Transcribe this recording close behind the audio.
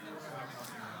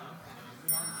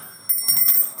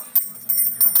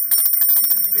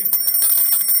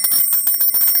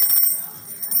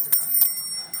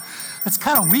That's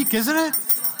kind of weak, isn't it?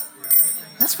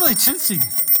 That's really chintzy.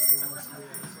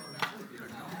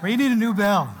 We need a new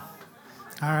bell.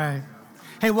 All right.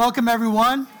 Hey, welcome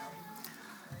everyone.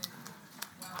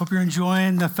 Hope you're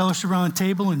enjoying the fellowship around the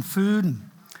table and food.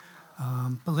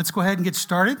 But let's go ahead and get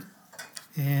started.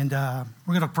 And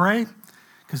we're going to pray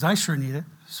because I sure need it.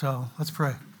 So let's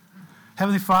pray.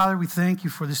 Heavenly Father, we thank you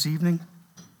for this evening.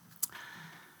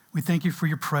 We thank you for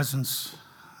your presence.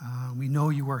 We know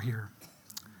you are here.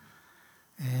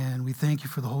 And we thank you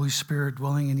for the Holy Spirit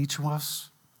dwelling in each of us.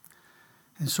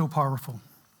 And so powerful.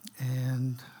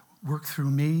 And work through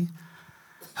me.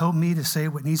 Help me to say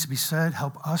what needs to be said.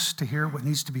 Help us to hear what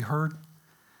needs to be heard.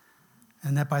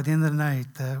 And that by the end of the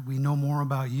night, that we know more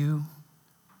about you.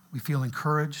 We feel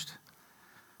encouraged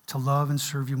to love and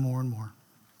serve you more and more.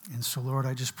 And so, Lord,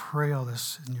 I just pray all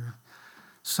this in your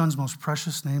Son's most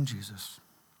precious name, Jesus.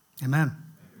 Amen.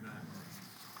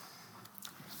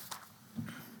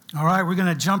 All right, we're going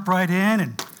to jump right in.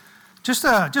 And just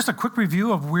a quick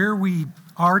review of where we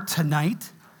are tonight.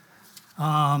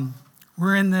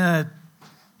 We're in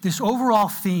this overall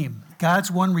theme, God's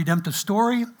one redemptive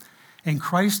story, and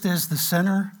Christ as the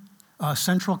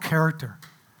central character.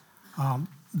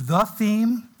 The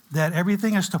theme that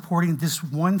everything is supporting this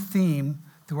one theme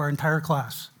through our entire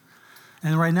class.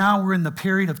 And right now we're in the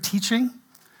period of teaching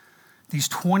these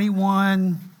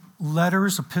 21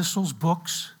 letters, epistles,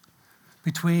 books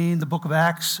between the book of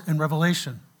Acts and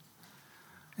Revelation.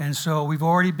 And so we've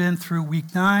already been through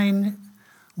week 9,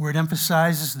 where it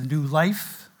emphasizes the new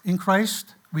life in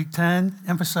Christ. Week 10,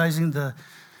 emphasizing the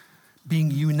being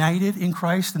united in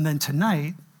Christ. And then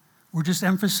tonight, we're just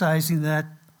emphasizing that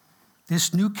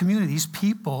this new community, these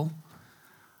people,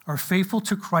 are faithful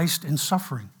to Christ in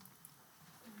suffering.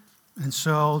 And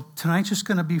so tonight's just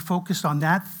going to be focused on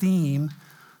that theme,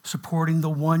 supporting the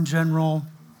one general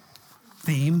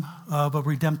theme of a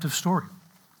redemptive story.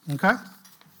 Okay?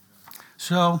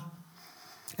 So,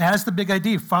 as the big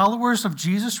idea, followers of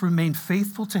Jesus remain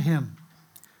faithful to him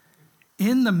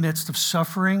in the midst of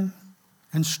suffering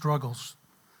and struggles.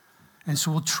 And so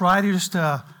we'll try to just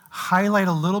highlight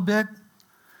a little bit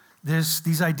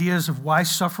these ideas of why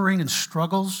suffering and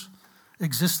struggles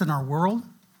exist in our world,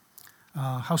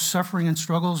 how suffering and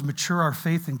struggles mature our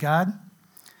faith in God,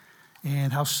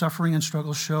 and how suffering and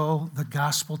struggles show the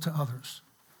gospel to others.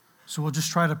 So we'll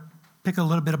just try to pick a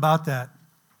little bit about that.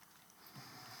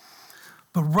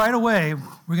 But right away,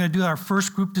 we're going to do our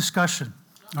first group discussion,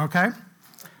 okay?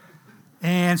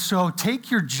 And so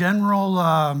take your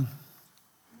general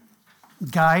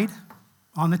guide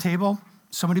on the table.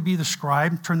 Somebody be the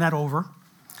scribe, turn that over.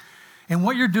 And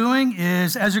what you're doing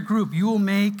is, as a group, you will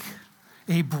make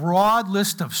a broad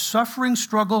list of suffering,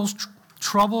 struggles,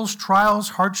 troubles, trials,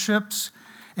 hardships,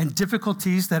 and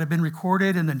difficulties that have been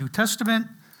recorded in the New Testament,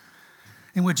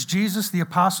 in which Jesus, the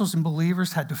apostles, and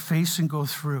believers had to face and go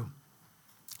through.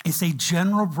 It's a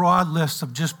general broad list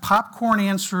of just popcorn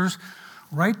answers.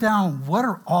 Write down what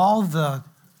are all the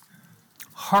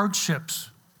hardships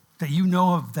that you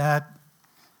know of that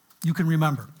you can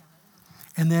remember.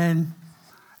 And then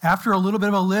after a little bit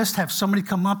of a list, have somebody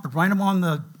come up and write them on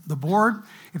the board.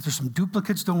 If there's some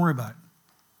duplicates, don't worry about it.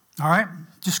 All right?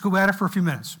 Just go at it for a few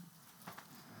minutes.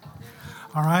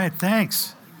 All right,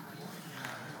 thanks.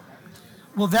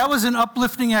 Well, that was an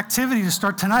uplifting activity to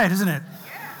start tonight, isn't it?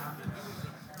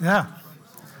 Yeah.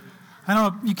 I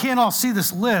don't know, you can't all see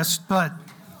this list, but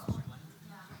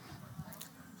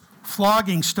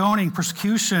flogging, stoning,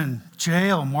 persecution,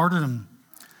 jail, martyrdom,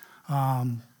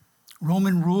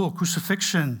 Roman rule,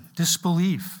 crucifixion,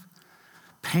 disbelief,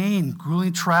 pain,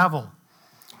 grueling travel,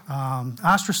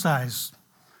 ostracized,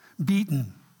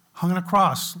 beaten, hung on a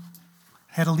cross,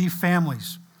 had to leave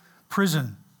families,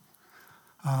 prison,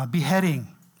 beheading,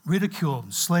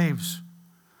 ridiculed, slaves,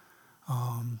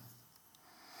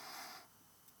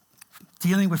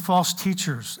 dealing with false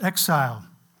teachers, exile,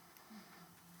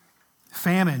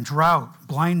 famine, drought,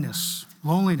 blindness,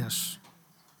 loneliness,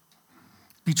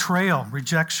 betrayal,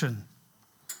 rejection,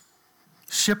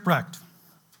 shipwrecked.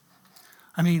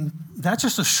 I mean, that's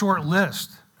just a short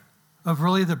list of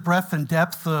really the breadth and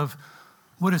depth of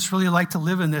what it's really like to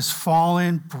live in this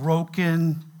fallen,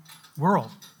 broken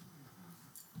world.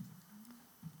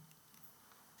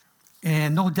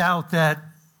 And no doubt that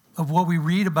of what we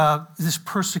read about this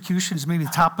persecution is maybe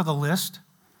the top of the list.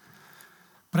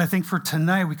 But I think for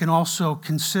tonight, we can also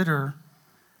consider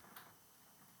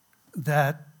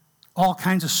that all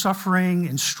kinds of suffering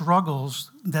and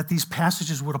struggles that these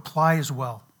passages would apply as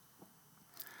well.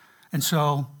 And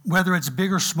so whether it's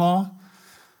big or small,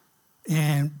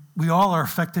 and we all are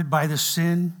affected by this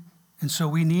sin, and so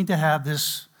we need to have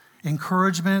this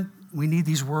encouragement. We need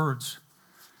these words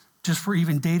just for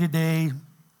even day-to-day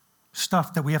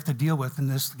stuff that we have to deal with in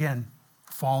this, again,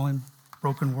 fallen,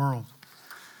 broken world.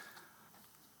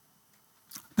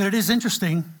 But it is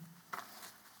interesting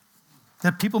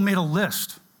that people made a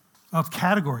list of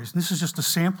categories. And this is just a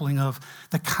sampling of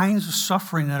the kinds of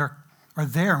suffering that are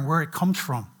there and where it comes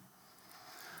from.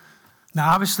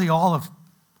 Now, obviously, all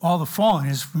the fallen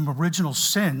is from original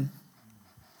sin.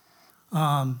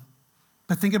 But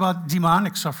think about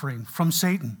demonic suffering from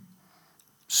Satan,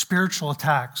 spiritual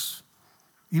attacks,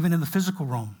 even in the physical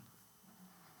realm.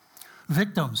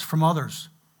 Victims from others,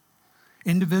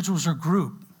 individuals or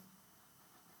groups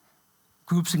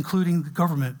including the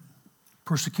government,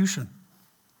 persecution.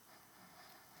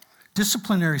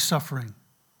 Disciplinary suffering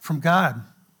from God.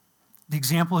 The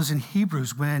example is in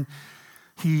Hebrews when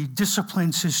he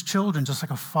disciplines his children just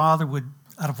like a father would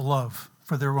out of love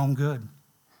for their own good.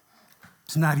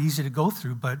 It's not easy to go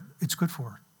through, but it's good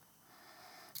for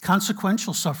it.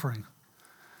 Consequential suffering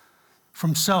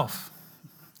from self.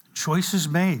 Choices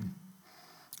made.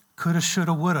 Coulda,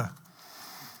 shoulda, woulda.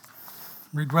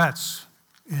 Regrets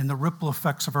and the ripple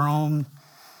effects of our own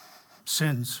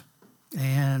sins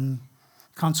and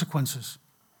consequences.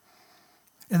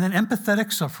 And then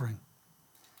empathetic suffering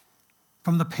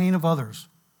from the pain of others.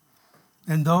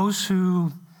 And those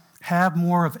who have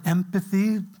more of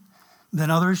empathy than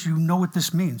others, you know what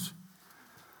this means.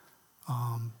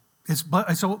 It's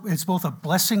both a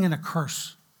blessing and a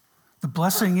curse. The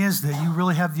blessing is that you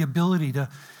really have the ability to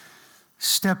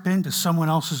step into someone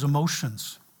else's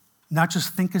emotions, not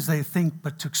just think as they think,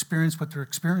 but to experience what they're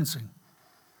experiencing.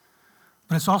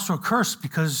 But it's also a curse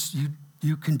because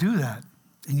you can do that,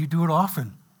 and you do it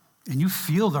often, and you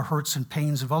feel the hurts and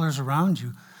pains of others around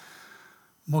you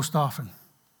most often.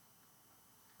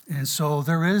 And so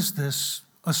there is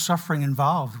a suffering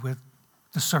involved with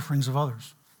the sufferings of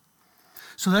others.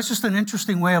 So that's just an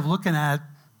interesting way of looking at,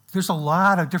 there's a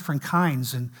lot of different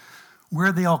kinds and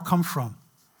where they all come from.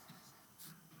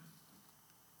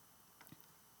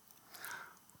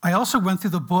 I also went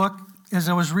through the book. As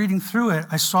I was reading through it,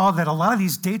 I saw that a lot of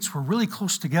these dates were really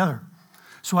close together.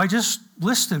 So I just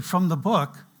listed from the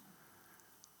book,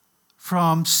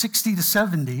 from 60 to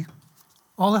 70,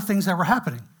 all the things that were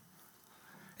happening.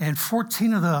 And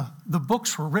 14 of the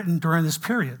books were written during this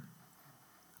period,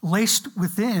 laced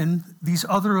within these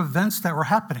other events that were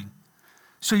happening.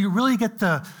 So you really get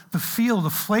the feel, the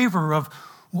flavor of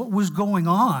what was going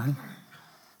on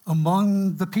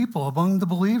among the people, among the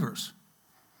believers.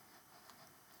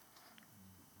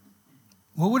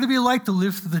 What would it be like to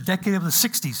live through the decade of the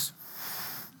 60s?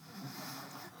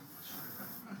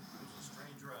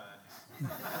 Strange ride.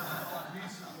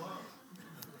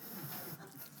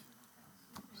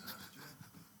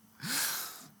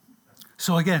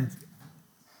 So again,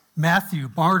 Matthew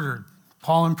martyred,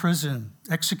 Paul in prison,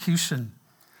 execution.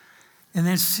 And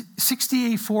then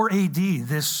 684 AD,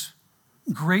 this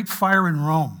great fire in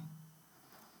Rome.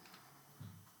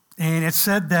 And it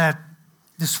said that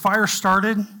this fire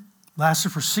started,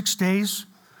 lasted for 6 days.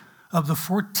 Of the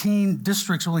 14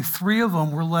 districts, only 3 of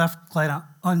them were left quite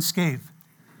unscathed.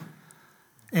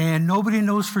 And nobody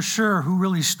knows for sure who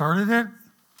really started it.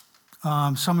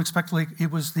 Some speculate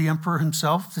it was the emperor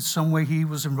himself, that some way he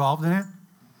was involved in it.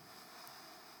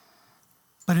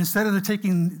 But instead of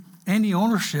taking any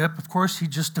ownership, of course, he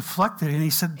just deflected and he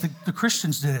said the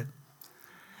Christians did it.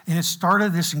 And it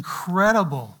started this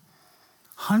incredible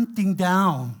hunting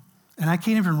down, and I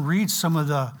can't even read some of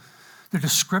the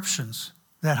descriptions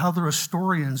that other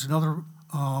historians and other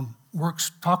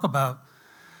works talk about,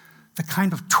 the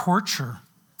kind of torture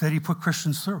that he put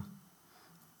Christians through,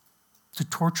 to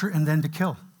torture and then to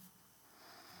kill.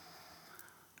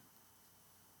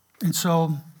 And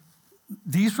so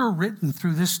these were written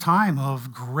through this time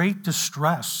of great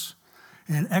distress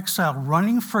and exile,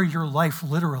 running for your life,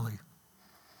 literally.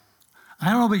 I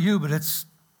don't know about you, but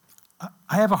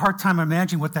I have a hard time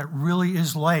imagining what that really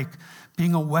is like,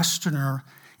 being a Westerner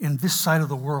in this side of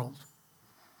the world.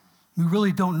 We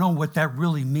really don't know what that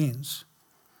really means.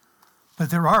 But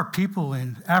there are people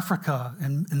in Africa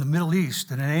and in the Middle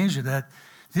East and in Asia that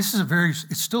it's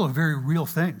still a very real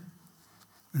thing.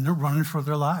 And they're running for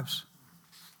their lives.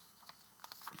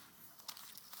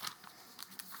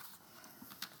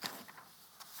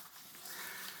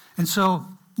 And so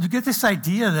you get this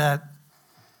idea that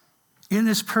in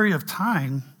this period of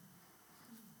time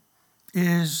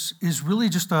is really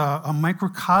just a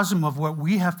microcosm of what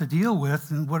we have to deal with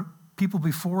and what people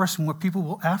before us and what people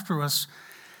will after us,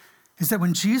 is that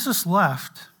when Jesus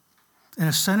left and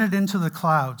ascended into the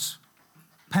clouds,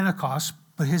 Pentecost,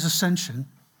 but his ascension,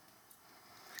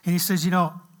 and he says,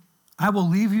 I will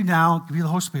leave you now, give you the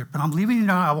Holy Spirit, but I'm leaving you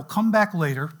now, I will come back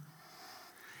later,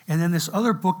 And then this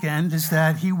other bookend is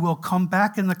that he will come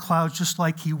back in the clouds just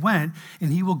like he went,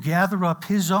 and he will gather up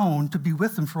his own to be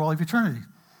with him for all of eternity.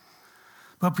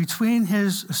 But between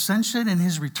his ascension and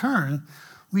his return,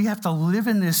 we have to live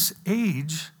in this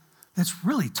age that's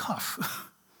really tough.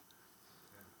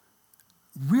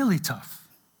 Really tough.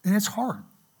 And it's hard.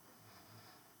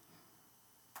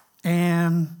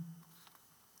 And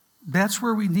that's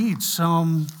where we need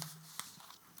some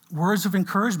words of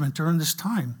encouragement during this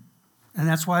time. And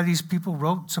that's why these people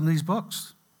wrote some of these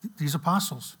books, these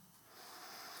apostles.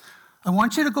 I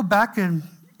want you to go back in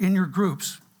your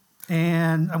groups,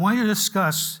 and I want you to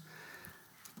discuss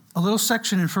a little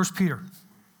section in 1 Peter.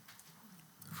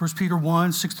 1 Peter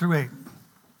 1, 6 through 8.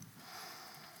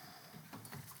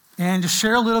 And to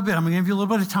share a little bit, I'm going to give you a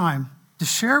little bit of time, to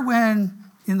share when,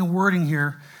 in the wording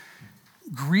here,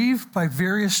 grieved by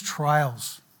various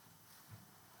trials.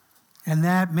 And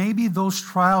that maybe those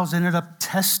trials ended up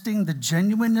testing the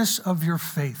genuineness of your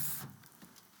faith.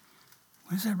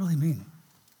 What does that really mean?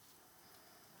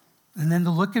 And then to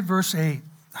look at verse 8.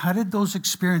 How did those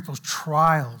experience, those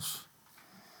trials?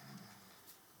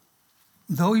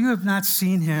 Though you have not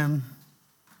seen him,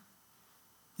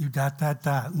 you ...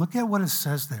 Look at what it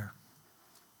says there.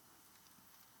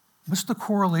 What's the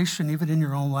correlation even in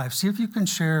your own life? See if you can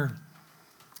share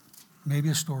maybe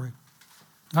a story.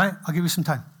 All right, I'll give you some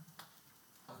time.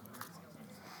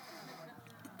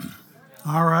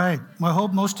 All right. Well, I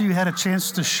hope most of you had a chance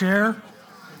to share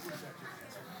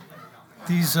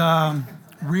these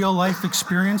real life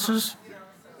experiences.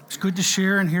 It's good to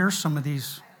share and hear some of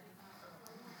these.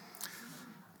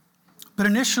 But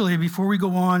initially, before we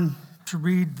go on to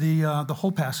read the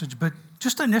whole passage, but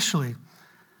just initially,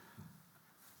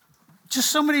 just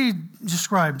somebody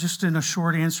describe, just in a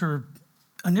short answer,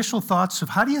 initial thoughts of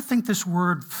how do you think this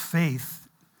word faith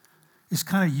is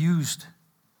kind of used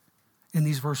in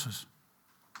these verses?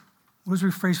 What is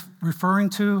referring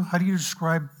to? How do you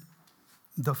describe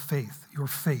the faith, your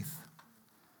faith?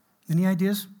 Any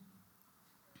ideas?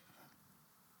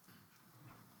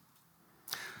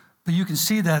 But you can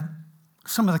see that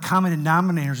some of the common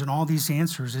denominators in all these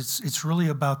answers, it's really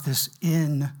about this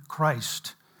in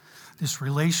Christ, this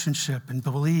relationship and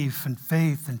belief and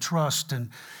faith and trust and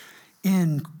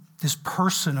in this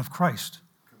person of Christ.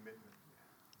 Commitment.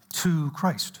 To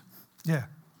Christ. Yeah.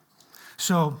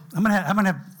 So I'm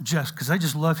gonna have Jess, because I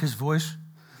just love his voice.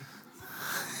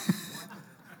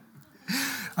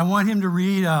 I want him to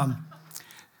read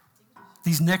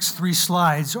these next 3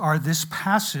 slides are this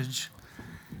passage.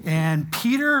 And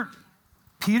Peter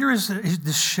is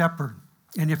the shepherd.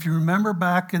 And if you remember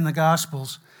back in the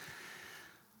Gospels,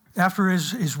 after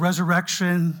his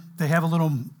resurrection, they have a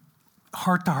little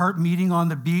heart-to-heart meeting on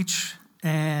the beach.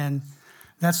 And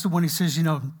that's the one he says,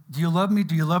 do you love me?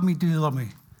 Do you love me? Do you love me?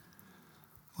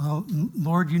 Well,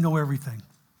 Lord, you know everything.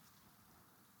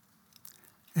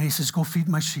 And he says, go feed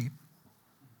my sheep.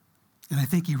 And I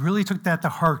think he really took that to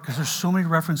heart because there's so many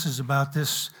references about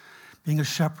this being a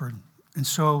shepherd. And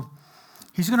so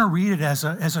he's going to read it as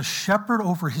a shepherd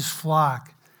over his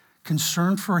flock,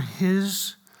 concerned for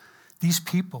these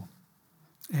people.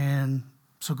 And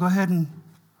so go ahead and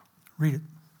read it.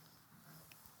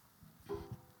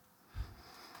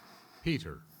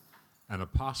 Peter, an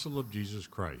apostle of Jesus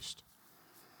Christ,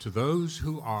 to those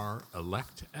who are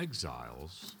elect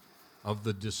exiles of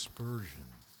the dispersion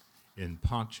in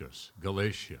Pontus,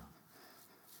 Galatia,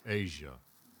 Asia,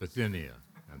 Bithynia,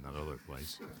 and that other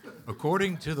place,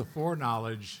 according to the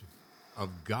foreknowledge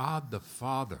of God the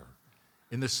Father,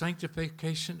 in the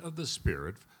sanctification of the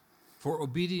Spirit, for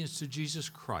obedience to Jesus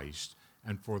Christ,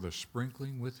 and for the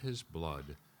sprinkling with his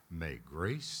blood, may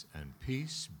grace and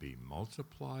peace be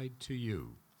multiplied to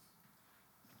you.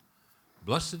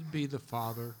 Blessed be the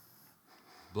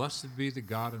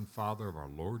God and Father of our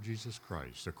Lord Jesus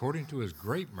Christ. According to his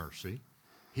great mercy,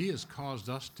 he has caused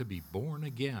us to be born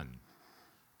again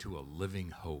to a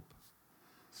living hope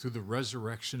through the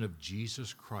resurrection of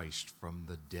Jesus Christ from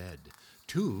the dead,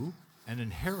 to an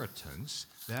inheritance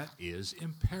that is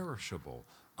imperishable,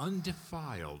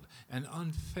 undefiled, and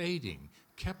unfading,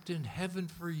 kept in heaven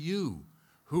for you,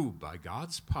 who by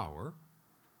God's power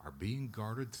are being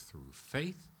guarded through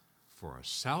faith for a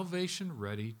salvation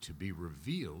ready to be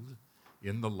revealed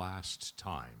in the last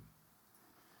time.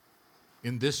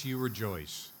 In this you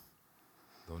rejoice,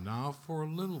 though now for a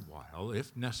little while,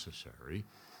 if necessary,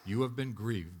 you have been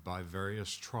grieved by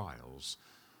various trials,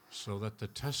 so that the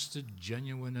tested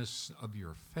genuineness of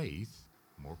your faith,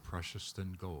 more precious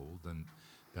than gold, and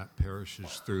that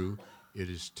perishes through it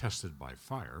is tested by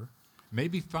fire, may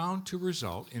be found to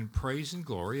result in praise and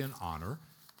glory and honor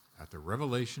at the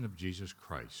revelation of Jesus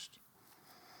Christ.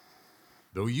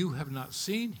 Though you have not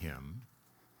seen him,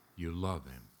 you love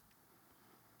him.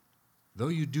 Though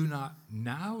you do not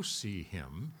now see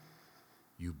him,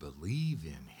 you believe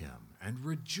in him and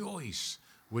rejoice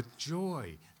with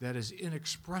joy that is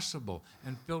inexpressible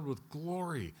and filled with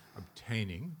glory,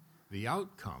 obtaining the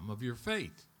outcome of your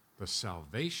faith, the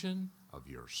salvation of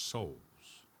your souls.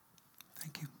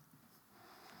 Thank you.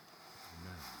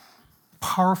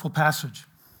 Powerful passage.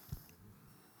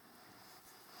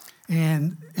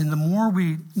 And the more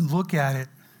we look at it,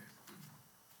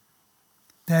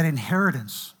 that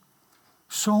inheritance,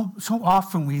 so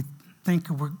often we think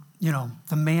we're,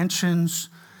 the mansions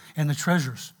and the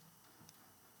treasures.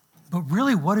 But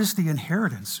really, what is the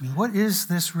inheritance? And what is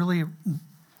this really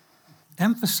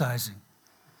emphasizing?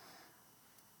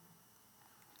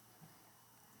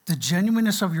 The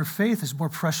genuineness of your faith is more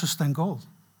precious than gold.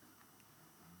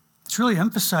 It's really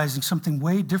emphasizing something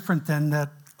way different than that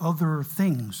other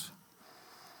things.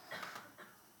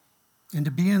 And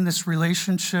to be in this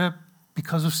relationship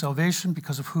because of salvation,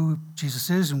 because of who Jesus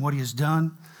is and what he has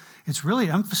done, it's really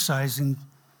emphasizing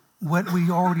what we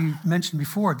already mentioned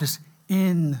before, this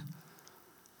in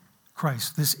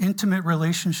Christ, this intimate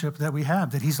relationship that we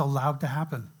have, that he's allowed to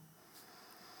happen.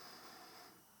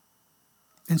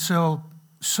 And so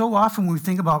often when we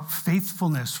think about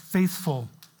faithfulness,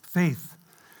 faith,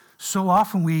 so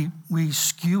often we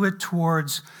skew it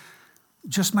towards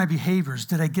just my behaviors.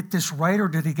 Did I get this right or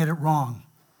did I get it wrong?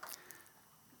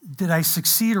 Did I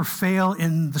succeed or fail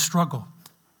in the struggle?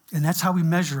 And that's how we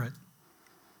measure it.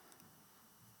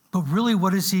 But really,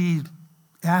 what is he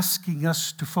asking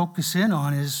us to focus in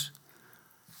on is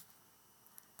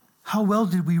how well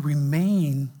did we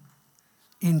remain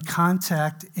in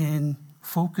contact and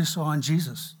focus on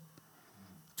Jesus?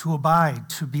 To abide,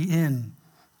 to be in,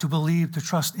 to believe, to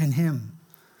trust in him.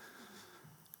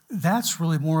 That's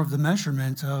really more of the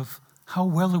measurement of how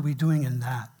well are we doing in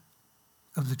that,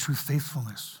 of the true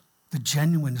faithfulness, the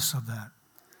genuineness of that.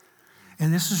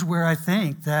 And this is where I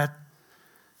think that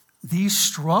these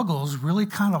struggles really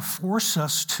kind of force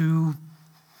us to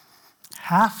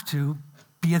have to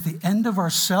be at the end of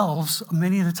ourselves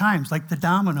many of the times, like the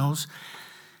dominoes,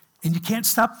 and you can't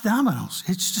stop the dominoes.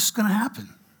 It's just going to happen.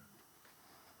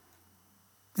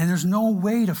 And there's no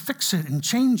way to fix it and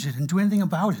change it and do anything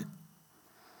about it.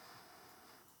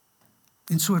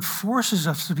 And so it forces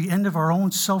us to the end of our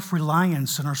own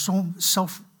self-reliance and our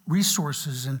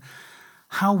self-resources and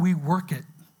how we work it.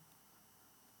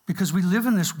 Because we live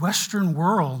in this Western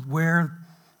world where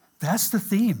that's the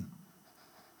theme.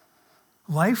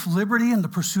 Life, liberty, and the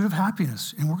pursuit of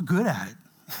happiness. And we're good at it.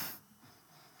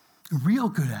 Real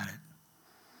good at it.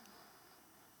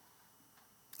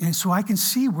 And so I can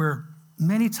see where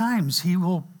many times he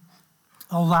will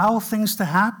allow things to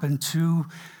happen to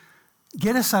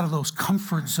get us out of those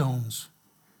comfort zones,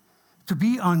 to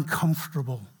be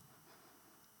uncomfortable,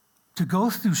 to go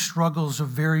through struggles of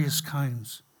various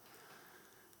kinds.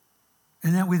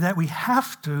 And that we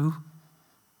have to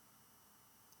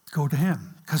go to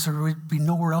him because there would be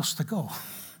nowhere else to go.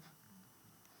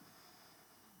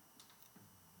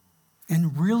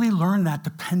 And really learn that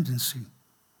dependency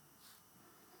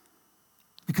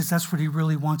because that's what he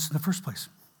really wants in the first place.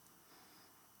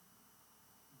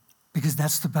 Because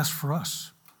that's the best for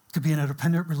us. To be in a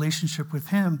dependent relationship with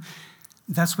him,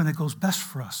 that's when it goes best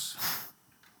for us.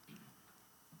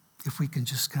 If we can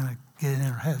just kind of get it in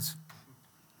our heads.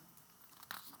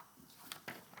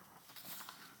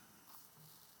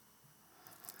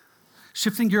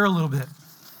 Shifting gear a little bit.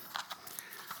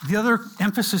 The other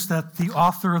emphasis that the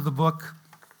author of the book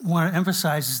want to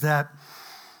emphasize is that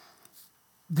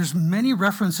there's many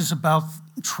references about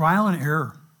trial and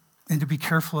error, and to be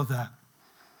careful of that.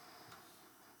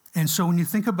 And so when you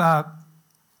think about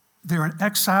they're in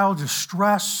exile,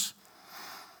 distress,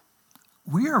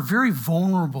 we are very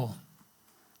vulnerable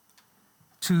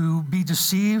to be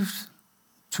deceived,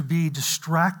 to be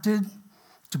distracted,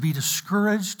 to be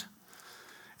discouraged.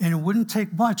 And it wouldn't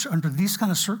take much under these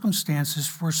kind of circumstances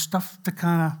for stuff to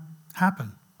kind of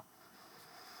happen.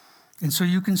 And so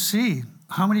you can see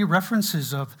how many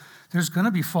references of there's going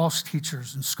to be false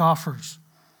teachers and scoffers.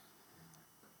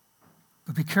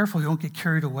 But be careful you don't get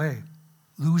carried away,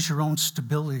 lose your own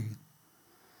stability.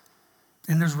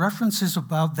 And there's references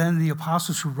about then the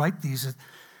apostles who write these that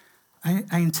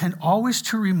I intend always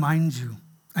to remind you.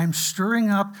 I'm stirring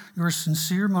up your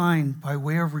sincere mind by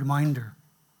way of reminder.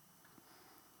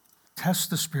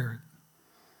 Test the spirit,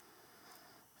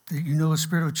 that you know the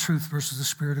spirit of truth versus the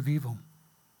spirit of evil.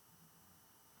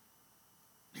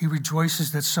 He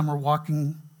rejoices that some are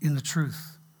walking in the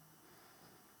truth,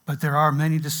 but there are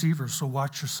many deceivers, so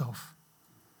watch yourself.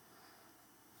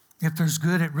 If there's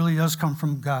good, it really does come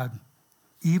from God.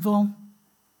 evil,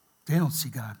 they don't see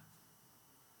God.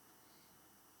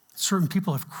 Certain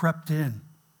people have crept in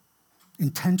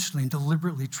intentionally and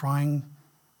deliberately trying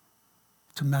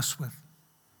to mess with.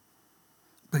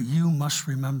 But you must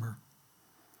remember.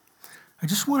 I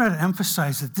just wanted to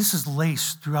emphasize that this is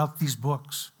laced throughout these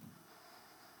books.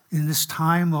 In this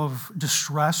time of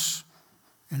distress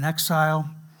and exile,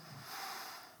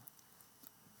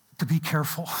 to be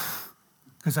careful,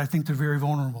 because I think they're very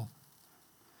vulnerable.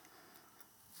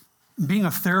 Being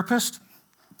a therapist,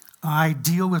 I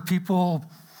deal with people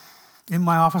in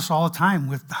my office all the time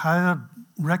with how to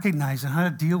recognize and how to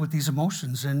deal with these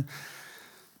emotions. And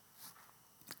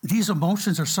these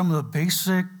emotions are some of the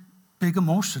basic, big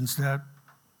emotions that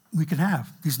we can have,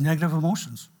 these negative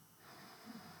emotions.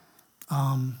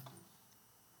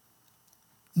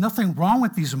 Nothing wrong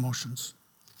with these emotions.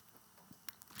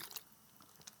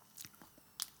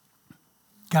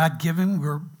 God-given,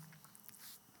 we're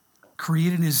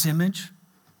created in his image.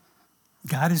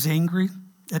 God is angry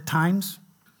at times.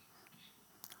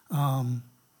 The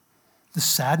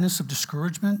sadness of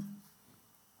discouragement.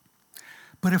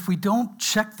 But if we don't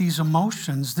check these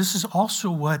emotions, this is also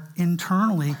what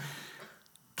internally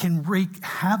can wreak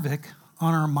havoc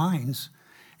on our minds.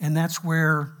 And that's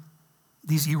where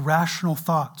these irrational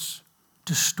thoughts,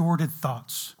 distorted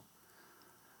thoughts.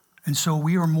 And so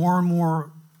we are more and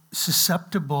more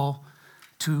susceptible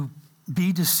to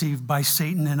be deceived by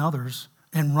Satan and others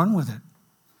and run with it.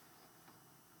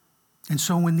 And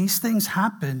so when these things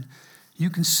happen, you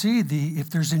can see if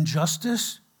there's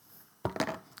injustice,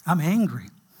 I'm angry.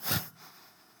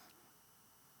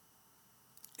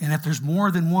 And if there's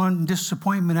more than one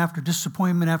disappointment after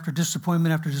disappointment after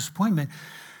disappointment after disappointment,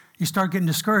 you start getting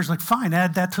discouraged. Like, fine,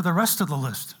 add that to the rest of the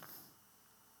list.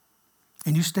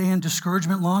 And you stay in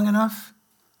discouragement long enough,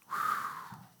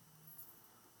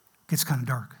 it gets kind of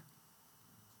dark.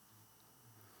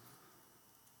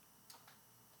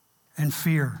 And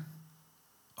fear.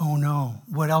 Oh no,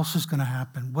 what else is going to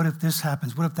happen? What if this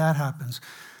happens? What if that happens?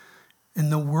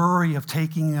 And the worry of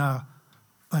taking a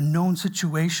known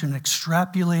situation,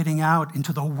 extrapolating out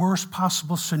into the worst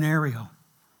possible scenario,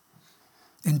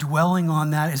 and dwelling on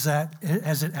that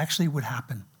as it actually would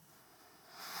happen.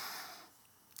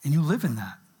 And you live in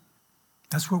that.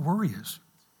 That's what worry is.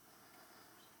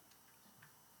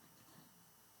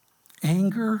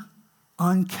 Anger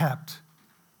unkept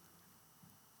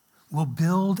will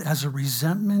build as a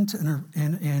resentment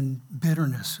and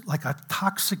bitterness, like a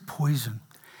toxic poison.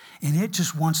 And it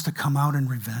just wants to come out in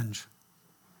revenge.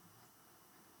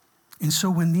 And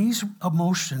so when these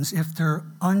emotions, if they're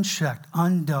unchecked,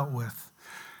 undealt with,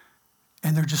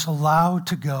 and they're just allowed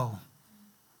to go,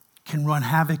 can run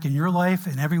havoc in your life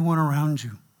and everyone around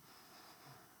you.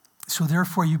 So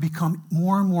therefore, you become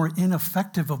more and more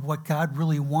ineffective of what God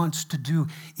really wants to do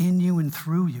in you and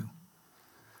through you.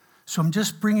 So I'm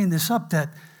just bringing this up that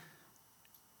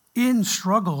in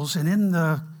struggles and in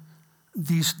the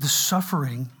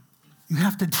suffering, you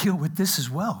have to deal with this as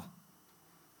well.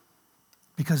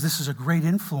 Because this is a great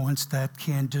influence that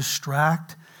can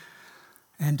distract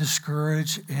and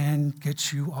discourage and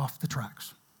get you off the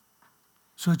tracks.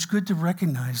 So it's good to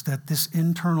recognize that this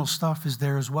internal stuff is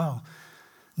there as well,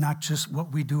 not just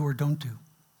what we do or don't do.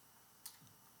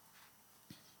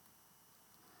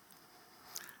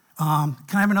 Can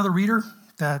I have another reader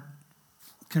that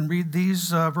can read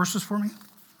these verses for me?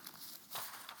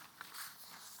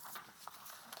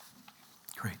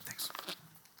 Great, thanks.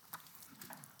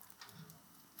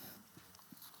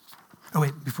 Oh,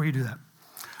 wait, before you do that.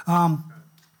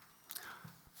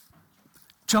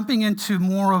 Jumping into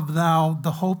more of now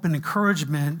the hope and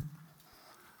encouragement,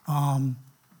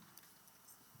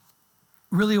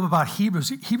 really about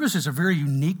Hebrews. Hebrews is a very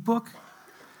unique book,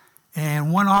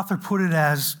 and one author put it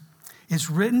as, it's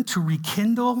written to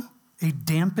rekindle a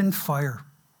dampened fire.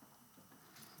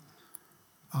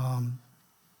 And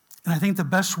I think the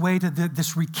best way to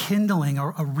this rekindling or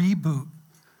a reboot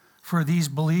for these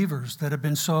believers that have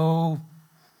been so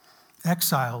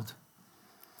exiled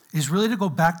is really to go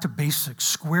back to basics,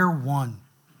 square one,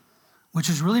 which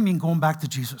is really mean going back to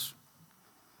Jesus.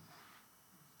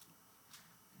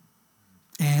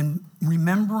 And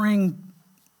remembering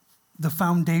the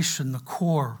foundation, the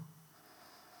core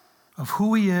of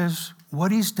who he is,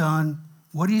 what he's done,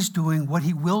 what he's doing, what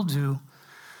he will do.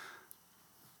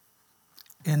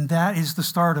 And that is the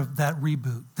start of that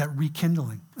reboot, that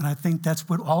rekindling. And I think that's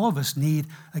what all of us need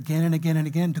again and again and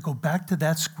again, to go back to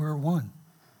that square one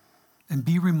and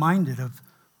be reminded of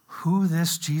who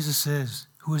this Jesus is,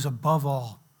 who is above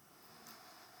all.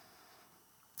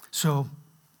 So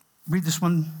read this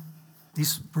one,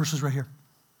 these verses right here.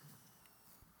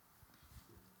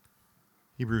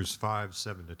 Hebrews 5,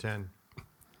 7 to 10.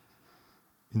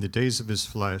 In the days of his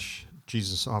flesh,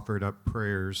 Jesus offered up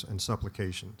prayers and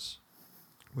supplications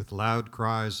with loud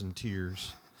cries and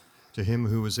tears to him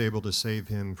who was able to save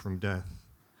him from death,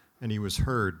 and he was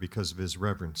heard because of his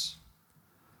reverence.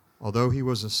 Although he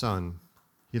was a son,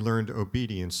 he learned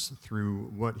obedience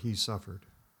through what he suffered.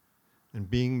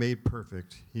 And being made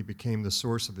perfect, he became the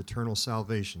source of eternal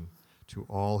salvation to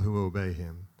all who obey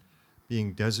him,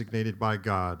 being designated by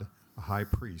God a high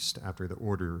priest after the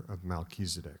order of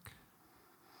Melchizedek.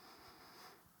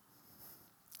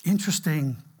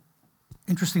 Interesting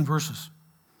verses.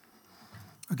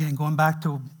 Again, going back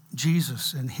to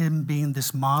Jesus and him being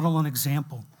this model and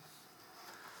example.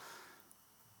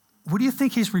 What do you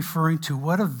think he's referring to?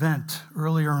 What event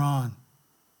earlier on?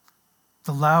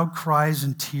 The loud cries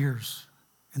and tears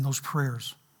in those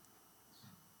prayers.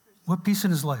 What piece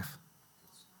in his life?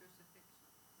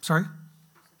 Sorry?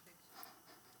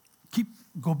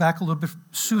 Go back a little bit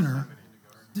sooner.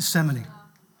 Gethsemane.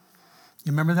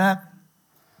 You remember that?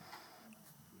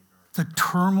 The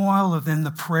turmoil of in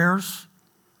the prayers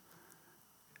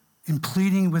and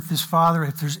pleading with his Father,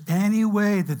 if there's any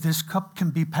way that this cup can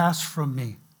be passed from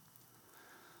me.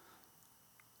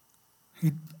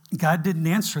 God didn't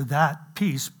answer that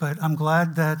piece, but I'm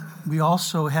glad that we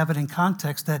also have it in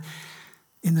context that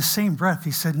in the same breath,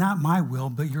 he said, not my will,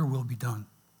 but your will be done.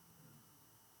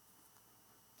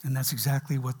 And that's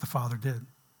exactly what the Father did.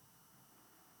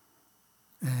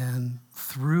 And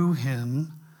through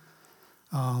him,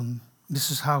 this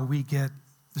is how we get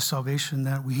the salvation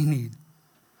that we need.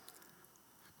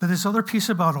 But this other piece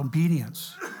about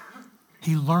obedience,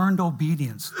 he learned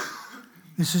obedience.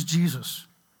 This is Jesus,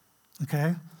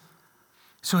 okay?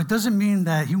 So it doesn't mean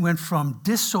that he went from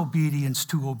disobedience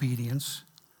to obedience.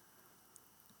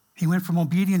 He went from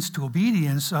obedience to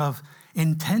obedience of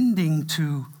intending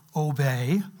to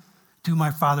obey, do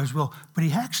my Father's will, but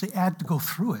he actually had to go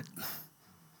through it.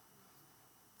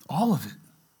 All of it.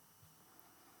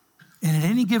 And at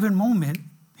any given moment,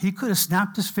 he could have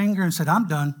snapped his finger and said, I'm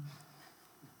done.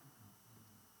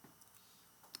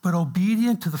 But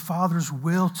obedient to the Father's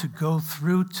will to go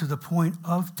through to the point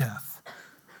of death.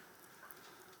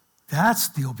 That's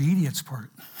the obedience part.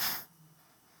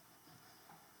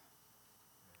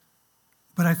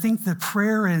 But I think the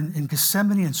prayer in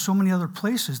Gethsemane and so many other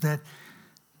places that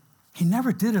he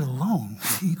never did it alone.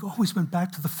 He always went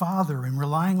back to the Father and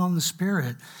relying on the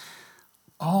Spirit.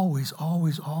 Always,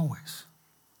 always, always.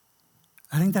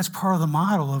 I think that's part of the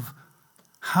model of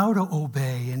how to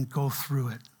obey and go through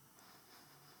it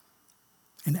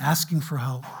and asking for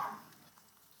help.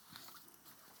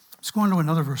 Let's go on to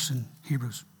another verse in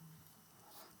Hebrews.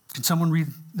 Can someone read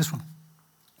this one?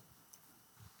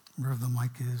 Wherever the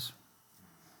mic is.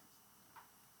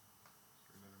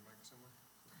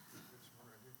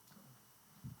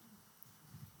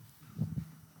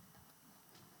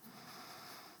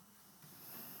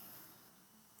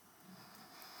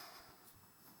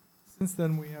 Since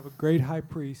then we have a great high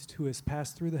priest who has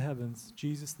passed through the heavens,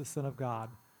 Jesus the Son of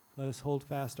God. Let us hold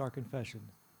fast our confession.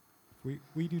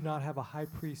 We do not have a high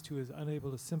priest who is unable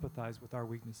to sympathize with our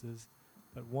weaknesses,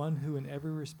 but one who in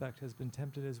every respect has been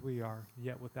tempted as we are,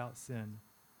 yet without sin.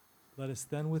 Let us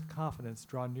then with confidence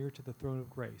draw near to the throne of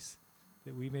grace,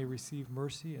 that we may receive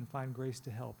mercy and find grace to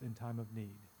help in time of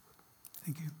need.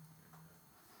 Thank you.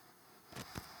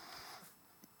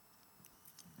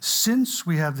 Since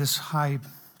we have this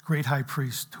great high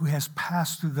priest who has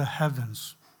passed through the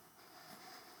heavens,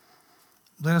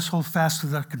 let us hold fast to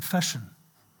that confession.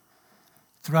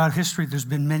 Throughout history, there's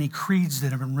been many creeds that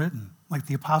have been written, like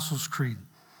the Apostles' Creed.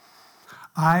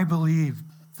 I believe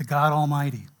the God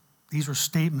Almighty. These are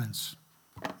statements.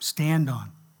 Stand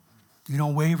on. You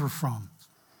don't waver from.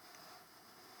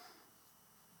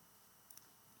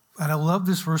 And I love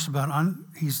this verse about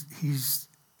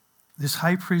this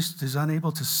high priest is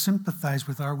unable to sympathize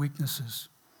with our weaknesses.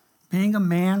 Being a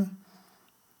man,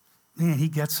 he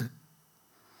gets it.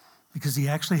 Because he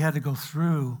actually had to go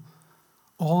through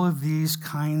all of these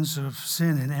kinds of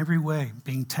sin in every way,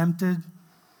 being tempted,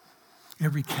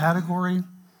 every category,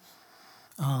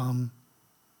 but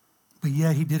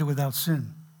yet he did it without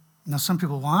sin. Now some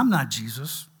people, well, I'm not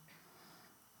Jesus.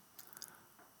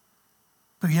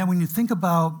 But yet when you think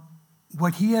about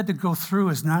what he had to go through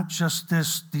is not just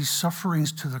these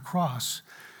sufferings to the cross,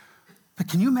 but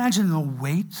can you imagine the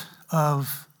weight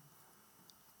of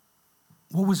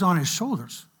what was on his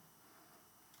shoulders?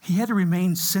 He had to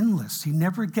remain sinless. He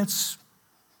never gets,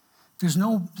 there's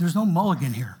no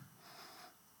mulligan here.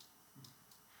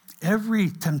 Every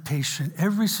temptation,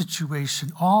 every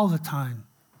situation, all the time,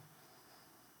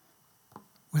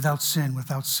 without sin.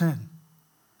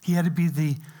 He had to be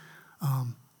the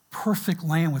perfect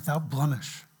lamb without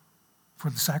blemish for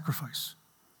the sacrifice.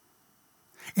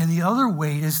 And the other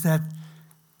weight is that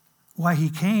why he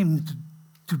came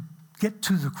to get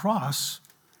to the cross,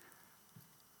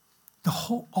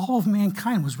 all of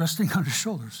mankind was resting on his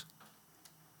shoulders.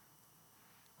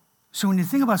 So when you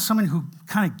think about someone who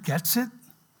kind of gets it,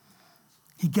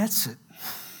 he gets it.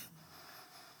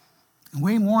 And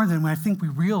way more than I think we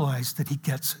realize that he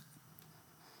gets it.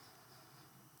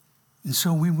 And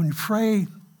so when we pray,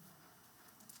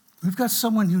 we've got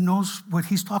someone who knows what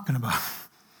he's talking about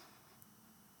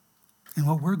and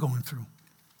what we're going through.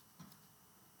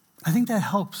 I think that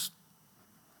helps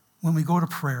when we go to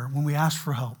prayer, when we ask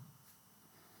for help.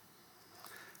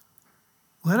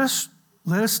 Let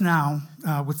us now,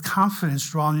 with confidence,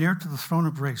 draw near to the throne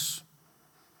of grace,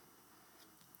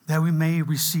 that we may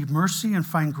receive mercy and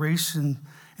find grace and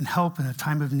help in a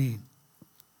time of need.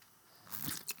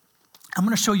 I'm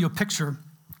going to show you a picture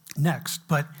next,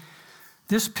 but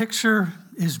this picture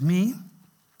is me.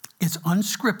 It's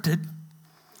unscripted,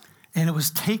 and it was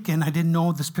taken. I didn't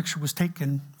know this picture was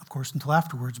taken, of course, until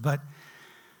afterwards, but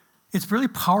it's really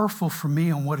powerful for me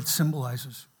on what it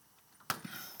symbolizes.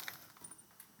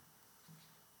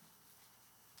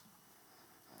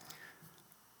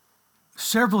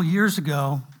 Several years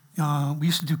ago, we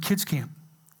used to do kids camp,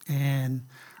 and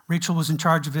Rachel was in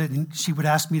charge of it, and she would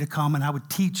ask me to come, and I would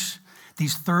teach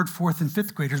these 3rd, 4th, and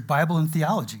 5th graders Bible and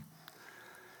theology,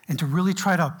 and to really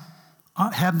try to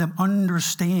have them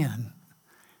understand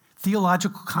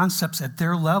theological concepts at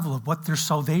their level of what their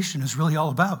salvation is really all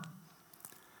about,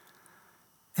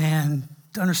 and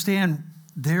to understand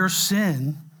their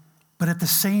sin, but at the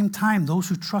same time, those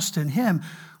who trust in him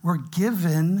were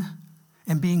given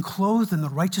and being clothed in the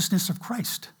righteousness of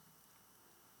Christ.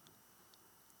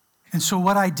 And so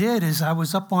what I did is I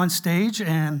was up on stage,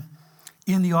 and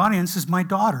in the audience is my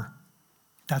daughter.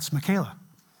 That's Michaela.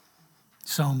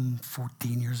 Some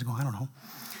 14 years ago, I don't know.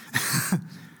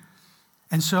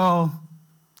 And so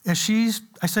I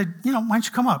said, why don't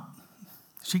you come up?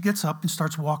 She gets up and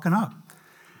starts walking up.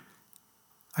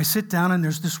 I sit down, and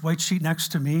there's this white sheet next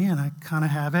to me, and I kind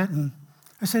of have it, and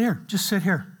I said, here, just sit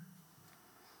here.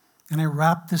 And I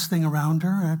wrapped this thing around her,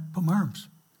 and I put my arms.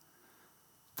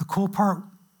 The cool part,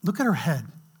 look at her head.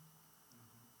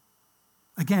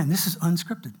 Again, this is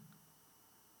unscripted.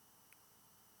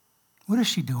 What is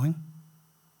she doing?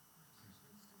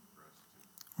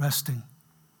 Resting.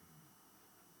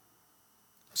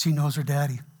 She knows her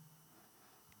daddy.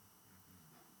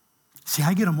 See,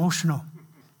 I get emotional.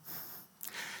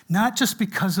 Not just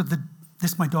because of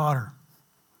this, my daughter.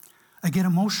 I get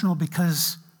emotional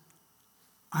because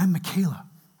I'm Michaela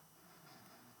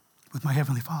with my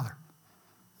Heavenly Father.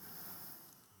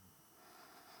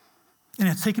 And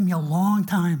it's taken me a long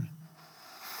time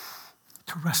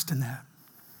to rest in that.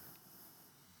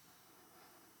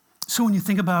 So when you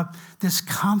think about this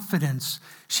confidence,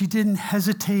 she didn't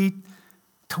hesitate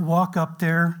to walk up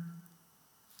there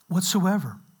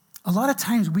whatsoever. A lot of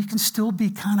times we can still be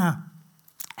kind of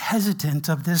hesitant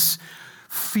of this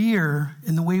fear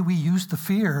in the way we use the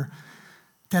fear,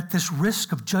 that this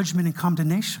risk of judgment and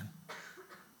condemnation.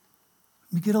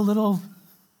 We get a little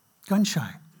gun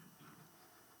shy.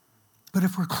 But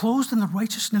if we're clothed in the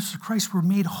righteousness of Christ, we're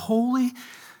made holy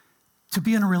to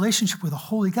be in a relationship with a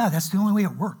holy God. That's the only way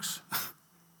it works.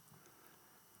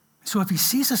 So if he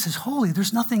sees us as holy,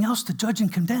 there's nothing else to judge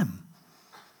and condemn.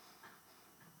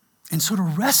 And so to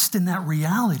rest in that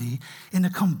reality and to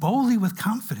come boldly with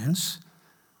confidence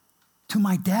to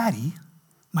my daddy,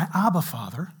 my Abba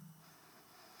Father.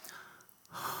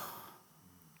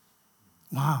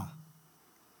 Wow.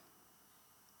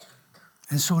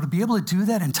 And so to be able to do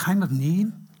that in time of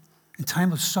need, in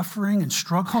time of suffering and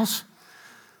struggles,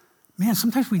 man,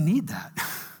 sometimes we need that.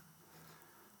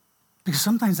 Because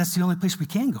sometimes that's the only place we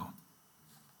can go.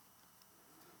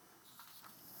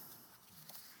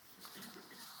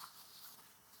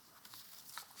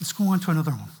 Let's go on to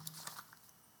another one.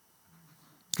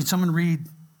 Can someone read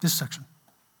this section?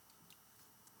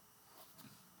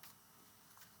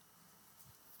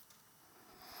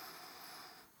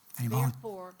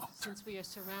 Therefore, since we are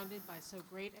surrounded by so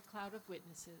great a cloud of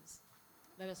witnesses,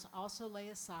 let us also lay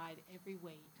aside every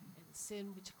weight and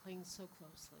sin which clings so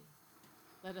closely.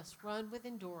 Let us run with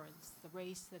endurance the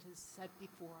race that is set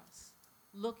before us,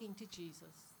 looking to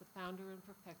Jesus, the founder and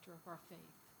perfecter of our faith,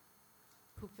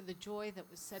 who for the joy that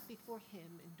was set before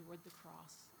him endured the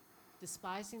cross,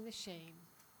 despising the shame,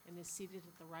 and is seated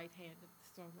at the right hand of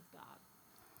the throne of God.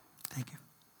 Thank you.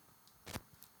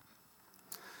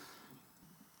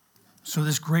 So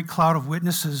this great cloud of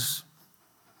witnesses,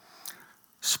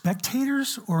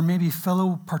 spectators or maybe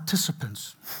fellow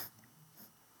participants?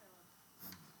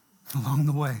 along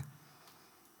the way.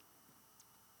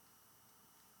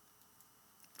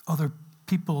 Other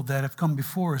people that have come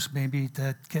before us, maybe,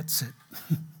 that gets it.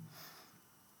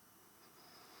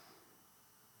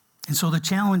 And so the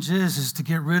challenge is to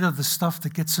get rid of the stuff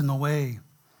that gets in the way,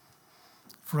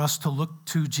 for us to look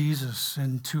to Jesus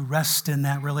and to rest in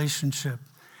that relationship,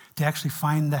 to actually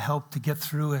find the help to get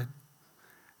through it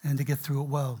and to get through it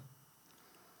well.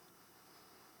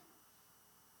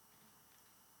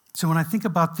 So when I think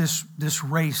about this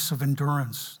race of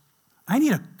endurance, I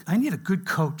need a good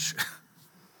coach.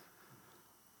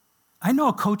 I know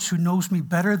a coach who knows me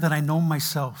better than I know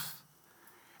myself.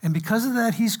 And because of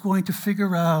that, he's going to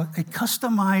figure out a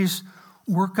customized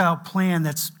workout plan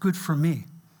that's good for me.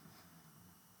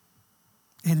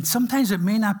 And sometimes it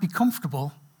may not be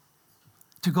comfortable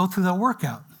to go through that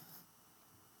workout.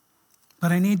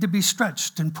 But I need to be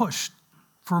stretched and pushed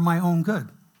for my own good,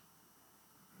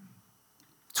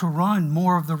 to run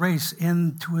more of the race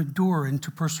and to endure and to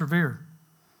persevere.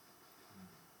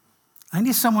 I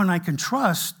need someone I can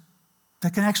trust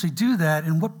that can actually do that,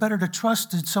 and what better to trust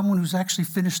than someone who's actually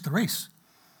finished the race?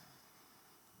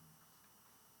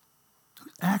 Who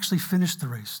actually finished the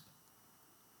race.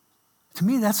 To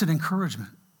me, that's an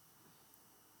encouragement.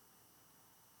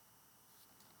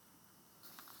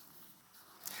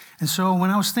 And so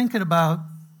when I was thinking about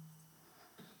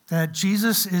that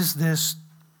Jesus is this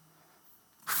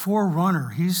forerunner,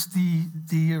 he's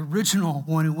the original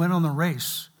one who went on the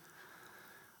race.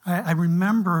 I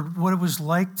remember what it was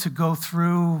like to go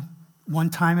through one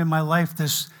time in my life,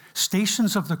 this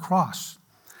Stations of the Cross.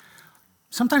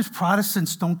 Sometimes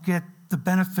Protestants don't get the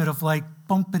benefit of like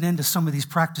bumping into some of these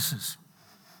practices.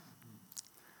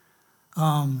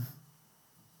 Man,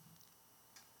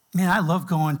 I love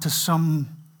going to some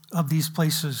of these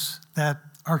places that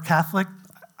are Catholic.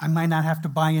 I might not have to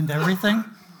buy into everything,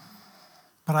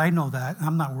 but I know that.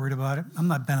 I'm not worried about it. I'm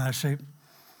not bent out of shape.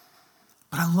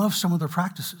 But I love some of their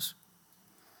practices.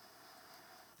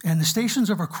 And the Stations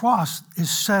of a Cross is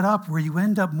set up where you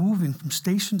end up moving from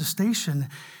station to station,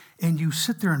 and you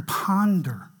sit there and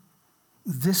ponder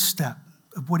this step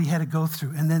of what he had to go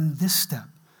through, and then this step.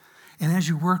 And as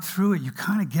you work through it, you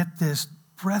kind of get this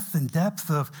breadth and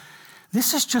depth of,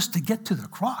 this is just to get to the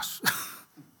cross.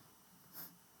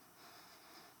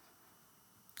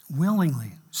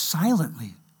 Willingly,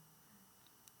 silently,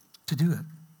 to do it.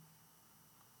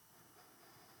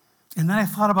 And then I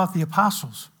thought about the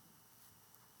apostles,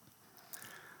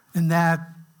 and that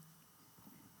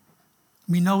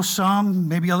we know some,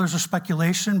 maybe others are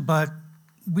speculation, but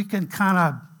we can kind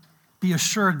of be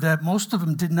assured that most of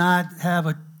them did not have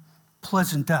a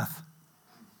pleasant death,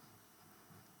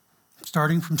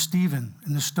 starting from Stephen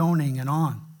and the stoning and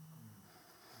on.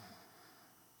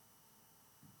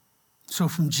 So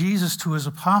from Jesus to his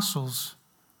apostles,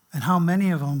 and how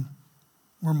many of them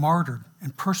were martyred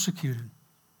and persecuted.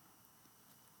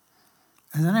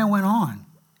 And then I went on.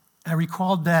 I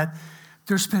recalled that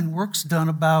there's been works done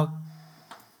about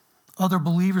other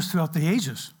believers throughout the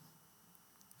ages.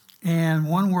 And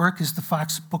one work is the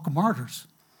Fox Book of Martyrs,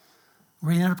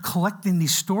 where you end up collecting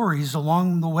these stories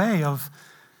along the way of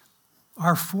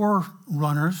our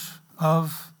forerunners,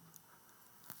 of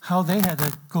how they had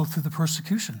to go through the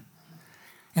persecution.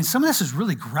 And some of this is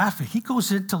really graphic. He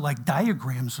goes into like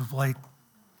diagrams of like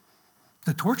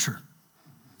the torture.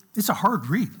 It's a hard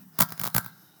read.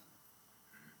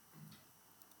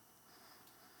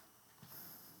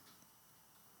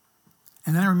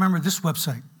 And then I remember this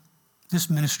website, this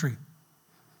ministry,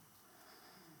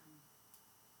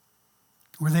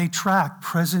 where they track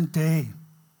present day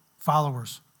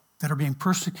followers that are being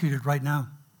persecuted right now.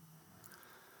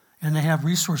 And they have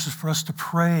resources for us to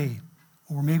pray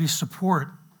or maybe support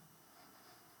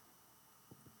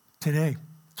today,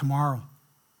 tomorrow.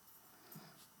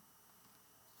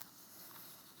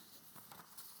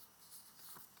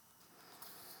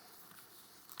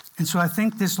 And so I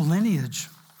think this lineage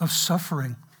of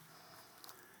suffering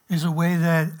is a way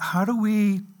that, how do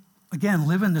we, again,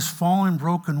 live in this fallen,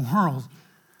 broken world,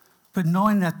 but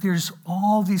knowing that there's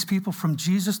all these people from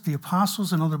Jesus, the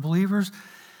apostles, and other believers,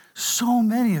 so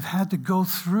many have had to go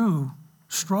through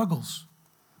struggles,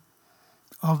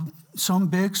 of some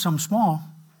big, some small.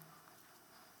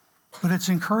 But it's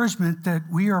encouragement that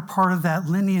we are part of that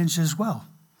lineage as well.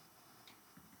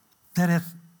 That if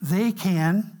they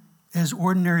can, as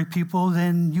ordinary people,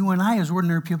 then you and I, as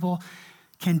ordinary people,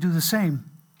 can do the same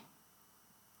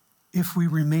if we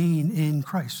remain in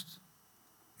Christ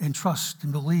and trust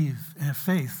and believe and have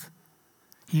faith.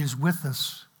 He is with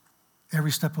us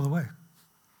every step of the way.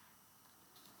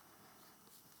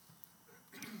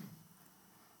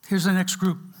 Here's the next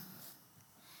group.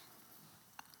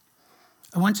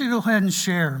 I I want you to go ahead and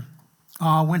share.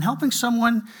 When helping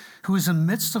someone who is in the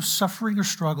midst of suffering or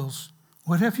struggles,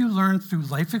 what have you learned through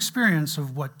life experience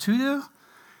of what to do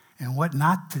and what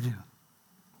not to do?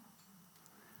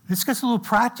 This gets a little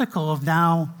practical of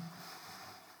now,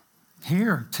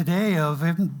 here, today, of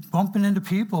even bumping into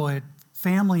people at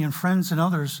family and friends and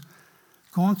others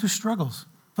going through struggles.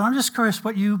 But I'm just curious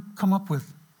what you come up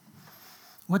with.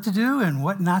 What to do and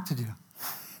what not to do.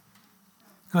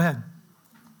 Go ahead.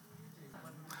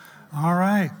 All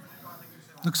right.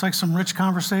 Looks like some rich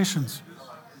conversations.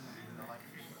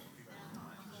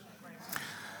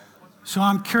 So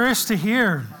I'm curious to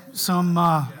hear some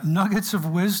nuggets of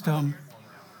wisdom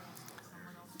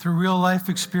through real life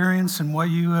experience and what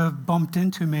you have bumped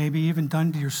into, maybe even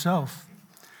done to yourself.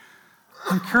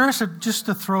 I'm curious just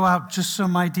to throw out just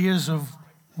some ideas of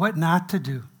what not to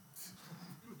do.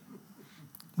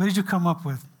 What did you come up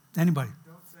with? Anybody?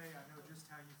 Don't say, I know just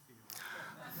how you feel.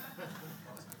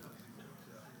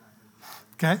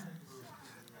 Okay.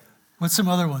 What's some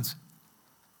other ones?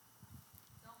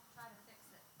 Don't try to fix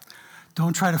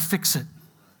Don't try to fix it. it.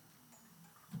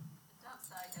 Don't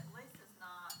say, at least it's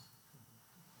not,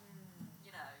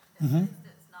 at least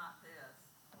it's not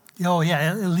this. Oh, yeah,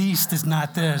 at least it's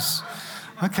not this.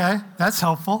 Okay, that's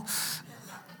helpful.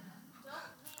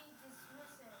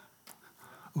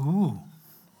 Ooh,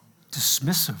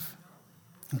 dismissive.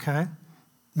 Okay,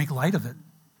 make light of it.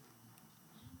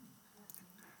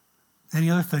 Any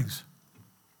other things?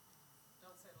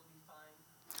 Don't say it'll be fine.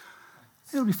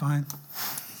 It'll be fine.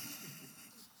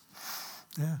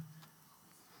 Yeah.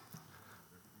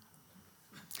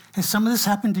 Has some of this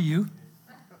happened to you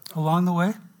along the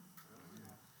way?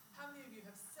 How many of you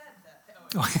have said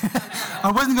that?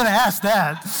 I wasn't going to ask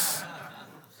that.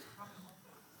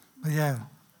 But yeah.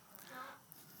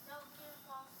 Don't give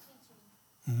false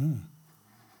teaching.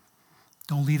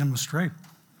 Don't lead them astray.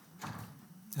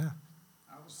 Yeah.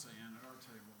 I was saying at our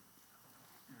table,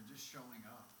 just showing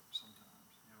up sometimes.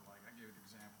 Like I gave an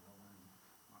example of when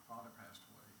my father passed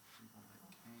away, people that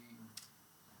came,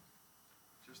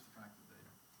 just the fact that they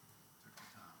took the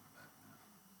time of that.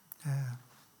 Yeah.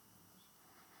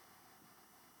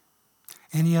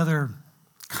 Any other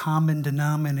common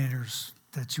denominators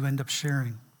that you end up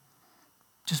sharing?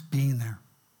 Just being there.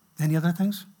 Any other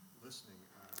things? Listening,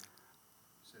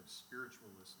 you said spiritual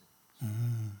listening.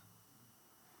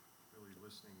 Really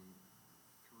listening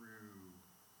through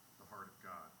the heart of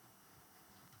God.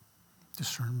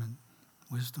 Discernment,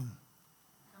 wisdom.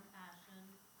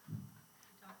 Compassion. We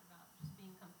talked about just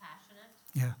being compassionate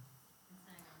Yeah. and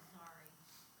saying, I'm sorry,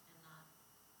 and not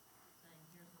saying,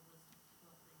 here's a list of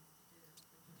 12 things to do, but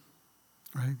just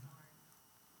Right. sorry.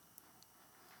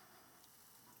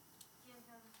 Give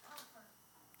them comfort.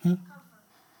 Hmm? Comfort.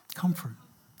 Comfort.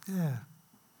 Yeah.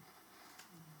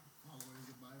 Following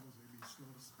the Bible, they be slow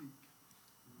to speak.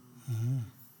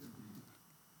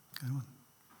 Good one.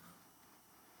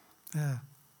 Yeah.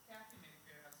 Kathy made a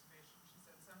great observation. She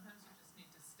said, sometimes you just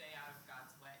need to stay out of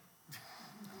God's way.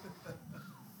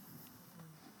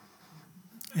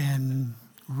 And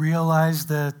realize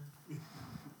that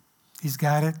he's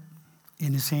got it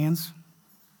in his hands.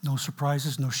 No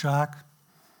surprises, no shock.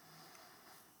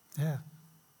 Yeah.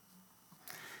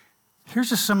 Here's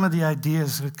just some of the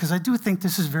ideas, because I do think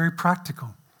this is very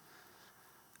practical.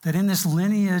 That in this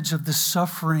lineage of the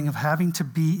suffering of having to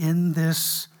be in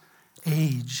this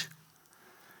age,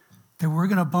 that we're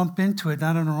going to bump into it,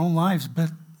 not in our own lives,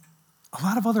 but a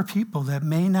lot of other people that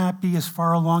may not be as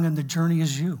far along in the journey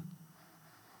as you.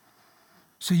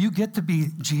 So you get to be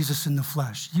Jesus in the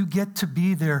flesh. You get to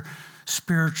be their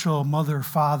spiritual mother,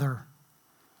 father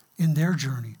in their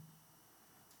journey.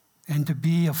 And to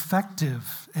be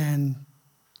effective and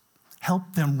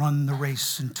help them run the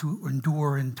race and to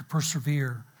endure and to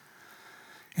persevere.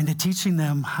 And to teaching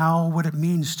them what it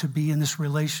means to be in this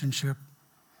relationship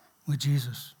with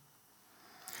Jesus.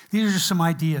 These are just some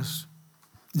ideas.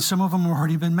 And some of them have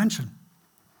already been mentioned.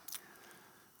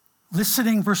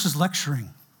 Listening versus lecturing.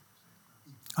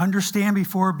 Understand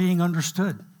before being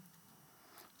understood.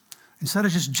 Instead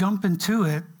of just jumping to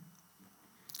it,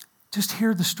 just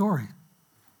hear the story.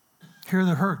 Hear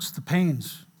the hurts, the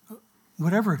pains,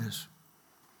 whatever it is.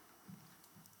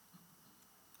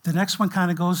 The next one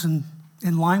kind of goes in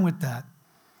line with that.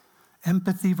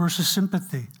 Empathy versus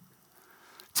sympathy.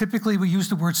 Typically, we use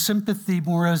the word sympathy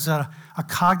more as a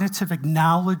cognitive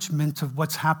acknowledgement of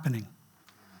what's happening.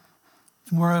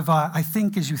 More of a, I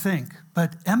think as you think.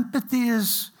 But empathy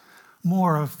is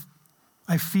more of,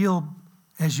 I feel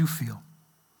as you feel.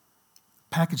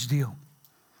 Package deal.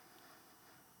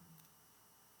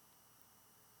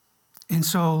 And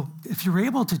so if you're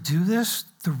able to do this,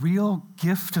 the real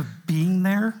gift of being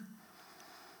there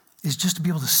is just to be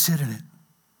able to sit in it,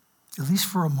 at least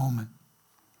for a moment.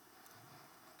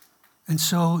 And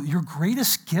so your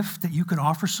greatest gift that you can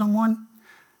offer someone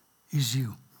is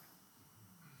you.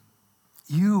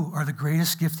 You are the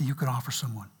greatest gift that you can offer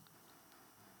someone.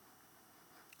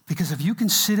 Because if you can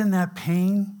sit in that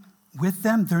pain with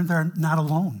them, they're not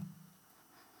alone.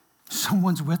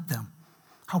 Someone's with them.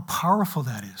 How powerful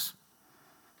that is.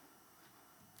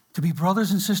 To be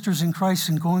brothers and sisters in Christ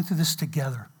and going through this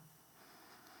together.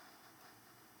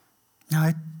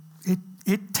 Now,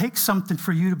 it takes something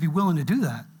for you to be willing to do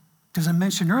that. Because I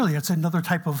mentioned earlier, it's another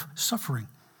type of suffering.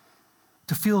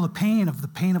 To feel the pain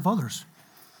of others.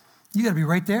 You got to be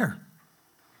right there.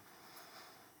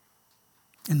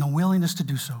 And the willingness to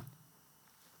do so.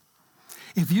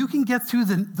 If you can get through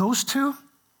those two,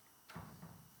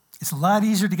 it's a lot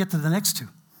easier to get to the next two.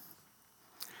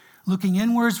 Looking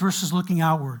inwards versus looking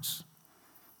outwards.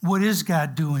 What is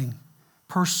God doing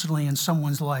personally in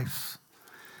someone's life?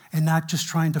 And not just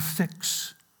trying to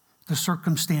fix the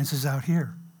circumstances out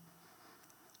here.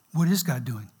 What is God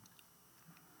doing?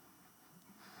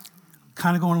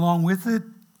 Kind of going along with it,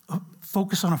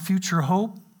 focus on a future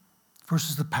hope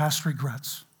versus the past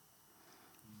regrets.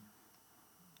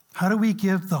 How do we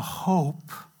give the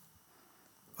hope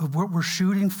of what we're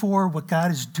shooting for, what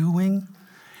God is doing,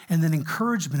 and then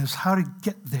encouragement is how to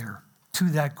get there to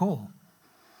that goal?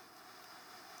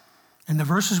 And the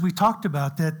verses we talked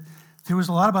about, that there was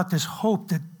a lot about this hope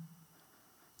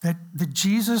that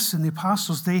Jesus and the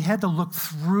apostles, they had to look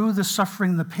through the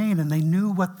suffering and the pain, and they knew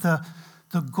what the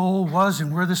goal was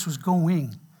and where this was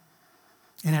going.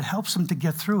 And it helps them to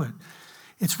get through it.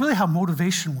 It's really how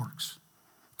motivation works.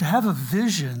 To have a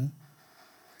vision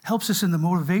helps us in the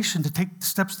motivation to take the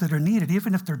steps that are needed,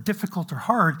 even if they're difficult or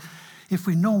hard, if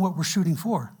we know what we're shooting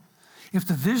for. If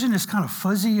the vision is kind of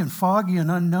fuzzy and foggy and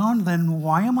unknown, then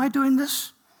why am I doing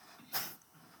this?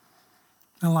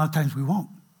 And a lot of times we won't.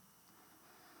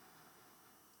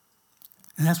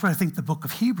 And that's what I think the book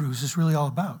of Hebrews is really all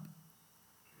about.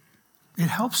 It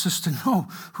helps us to know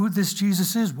who this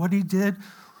Jesus is, what he did,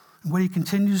 and what he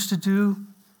continues to do.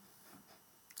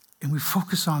 And we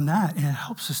focus on that, and it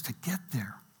helps us to get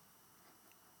there.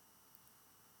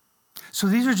 So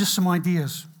these are just some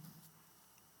ideas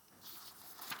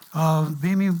of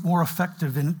being more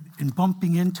effective in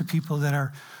bumping into people that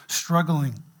are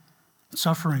struggling,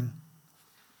 suffering,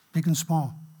 big and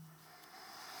small.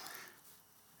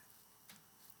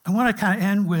 I want to kind of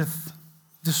end with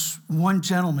this one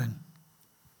gentleman.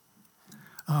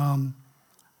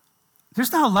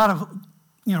 There's not a lot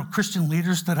of, Christian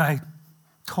leaders that I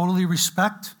totally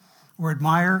respect or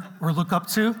admire or look up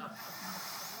to.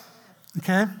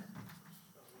 Okay?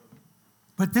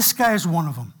 But this guy is one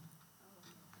of them.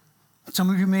 Some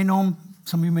of you may know him,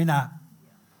 some of you may not.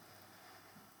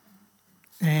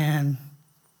 And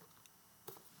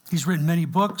he's written many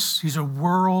books. He's a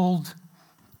world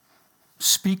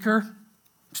speaker,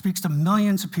 speaks to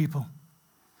millions of people.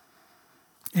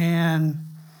 And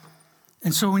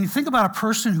so when you think about a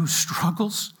person who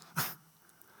struggles,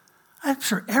 I'm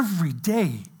sure every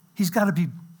day he's got to be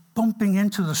bumping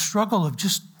into the struggle of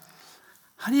just,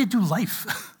 how do you do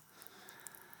life?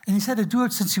 And he's had to do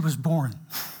it since he was born.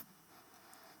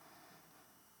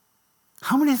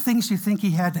 How many things do you think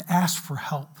he had to ask for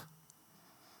help?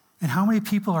 And how many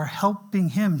people are helping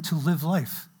him to live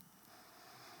life?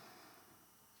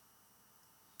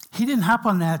 He didn't hop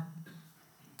on that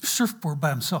surfboard by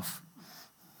himself.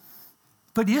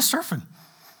 But he is surfing.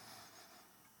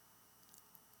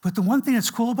 But the one thing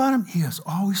that's cool about him, he is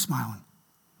always smiling.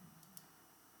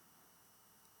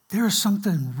 There is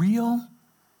something real,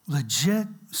 legit,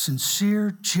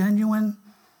 sincere, genuine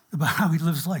about how he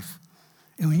lives life.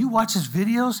 And when you watch his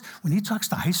videos, when he talks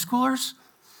to high schoolers,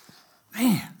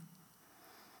 man,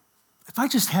 if I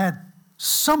just had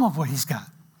some of what he's got,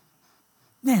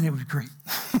 man, it would be great.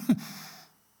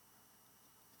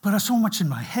 But so much in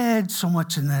my head, so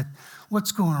much in that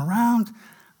what's going around,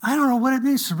 I don't know what it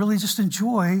means to really just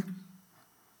enjoy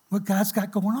what God's got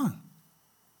going on.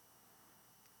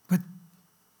 But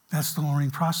that's the learning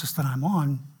process that I'm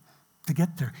on to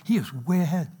get there. He is way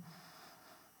ahead.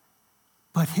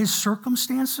 But his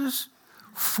circumstances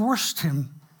forced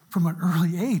him from an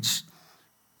early age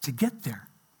to get there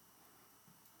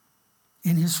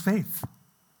in his faith.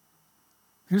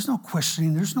 There's no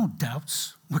questioning, there's no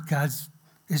doubts what God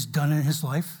has done in his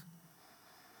life.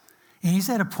 And he's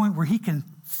at a point where he can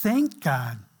thank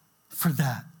God for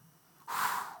that.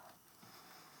 Whew.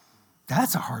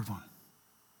 That's a hard one.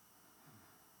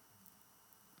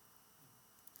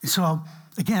 And so,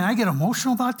 again, I get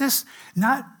emotional about this,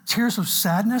 not tears of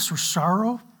sadness or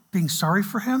sorrow being sorry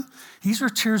for him. These are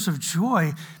tears of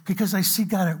joy because I see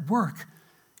God at work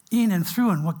in and through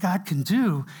and what God can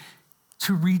do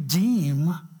to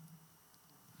redeem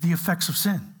the effects of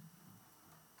sin,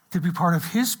 to be part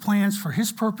of his plans for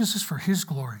his purposes, for his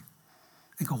glory.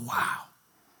 And go, wow.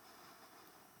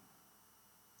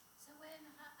 So I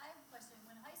have a question.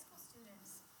 When high school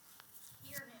students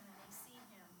hear him and they see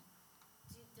him,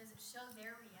 does it show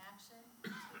their reaction to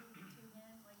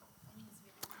him? Like in his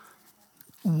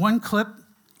videos? One clip,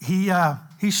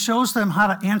 he shows them how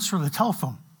to answer the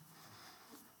telephone.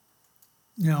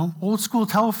 You know, old school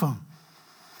telephone.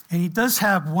 And he does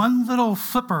have one little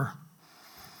flipper.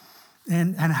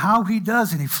 And how he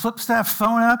does, and he flips that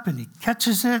phone up and he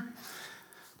catches it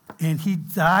and he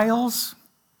dials.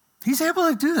 He's able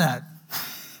to do that.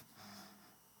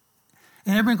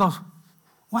 And everyone goes,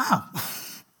 wow.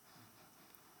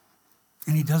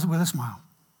 And he does it with a smile.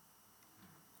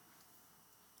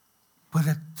 But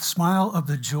a smile of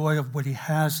the joy of what he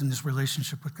has in his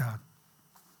relationship with God.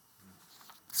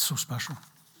 It's so special.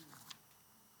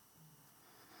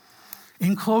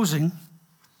 In closing,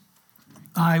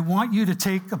 I want you to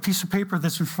take a piece of paper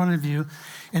that's in front of you,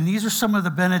 and these are some of the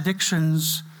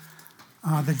benedictions,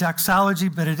 the doxology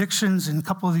benedictions in a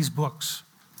couple of these books,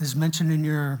 as mentioned in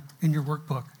your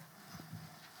workbook.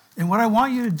 And what I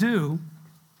want you to do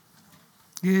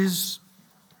is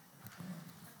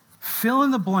fill in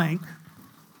the blank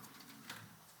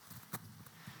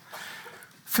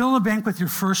with your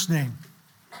first name.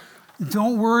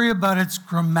 Don't worry about it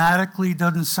grammatically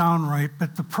doesn't sound right,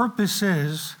 but the purpose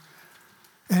is,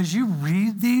 as you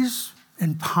read these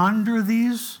and ponder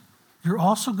these, you're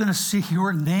also going to see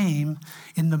your name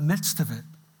in the midst of it.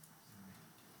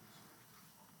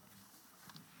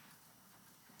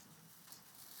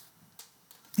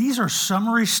 These are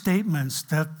summary statements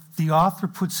that the author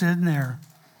puts in there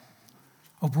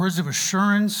of words of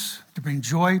assurance to bring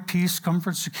joy, peace,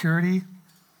 comfort, security.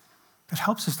 That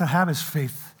helps us to have his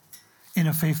faith in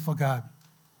a faithful God.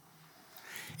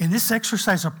 And this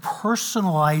exercise of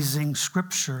personalizing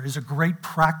Scripture is a great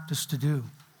practice to do.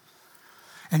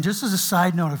 And just as a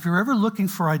side note, if you're ever looking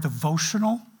for a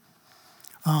devotional,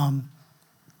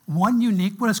 one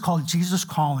unique one is called Jesus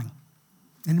Calling.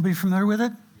 Anybody familiar with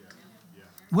it? Yeah.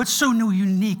 What's so new,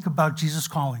 unique about Jesus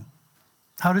Calling?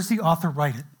 How does the author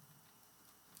write it?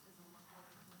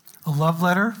 A love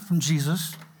letter from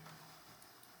Jesus.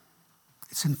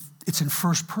 It's in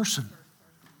first person.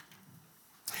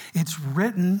 It's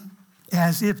written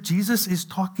as if Jesus is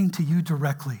talking to you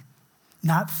directly,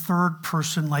 not third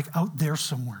person like out there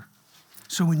somewhere.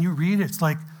 So when you read it, it's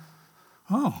like,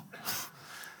 oh,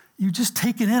 you just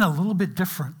take it in a little bit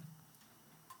different.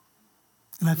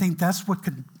 And I think that's what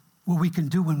we can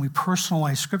do when we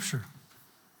personalize Scripture.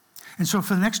 And so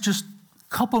for the next just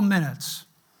couple minutes,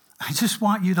 I just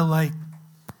want you to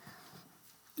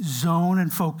zone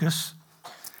and focus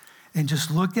and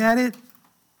just look at it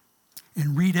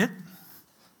and read it,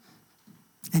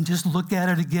 and just look at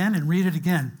it again and read it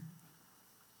again.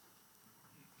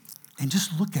 And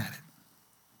just look at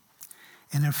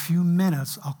it. In a few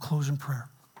minutes, I'll close in prayer.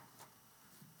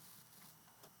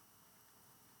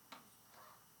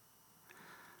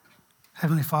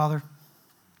 Heavenly Father,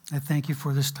 I thank you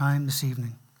for this time this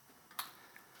evening,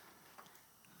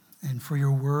 and for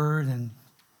your word, and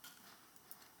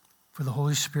for the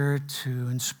Holy Spirit to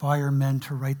inspire men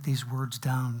to write these words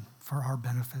down for our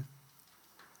benefit.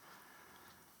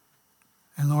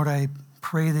 And Lord, I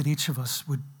pray that each of us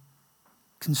would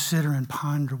consider and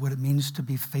ponder what it means to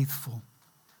be faithful.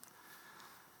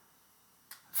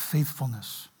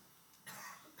 Faithfulness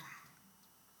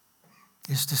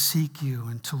is to seek you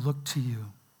and to look to you,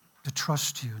 to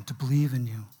trust you and to believe in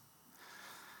you.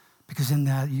 Because in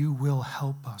that you will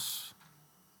help us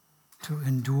to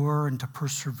endure and to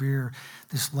persevere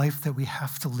this life that we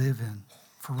have to live in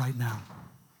for right now.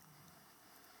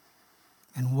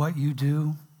 And what you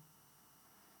do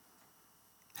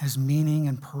has meaning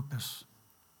and purpose.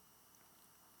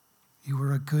 You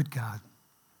are a good God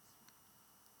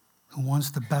who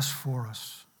wants the best for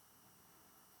us,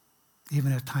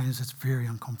 even at times it's very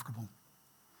uncomfortable.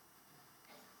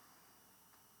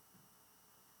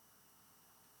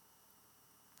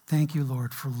 Thank you,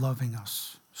 Lord, for loving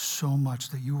us so much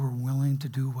that you were willing to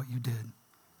do what you did,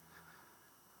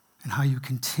 and how you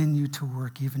continue to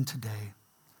work even today,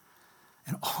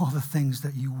 and all the things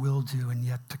that you will do and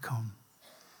yet to come.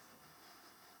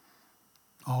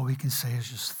 All we can say is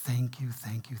just thank you,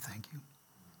 thank you, thank you.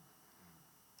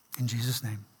 In Jesus'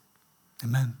 name,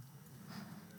 amen.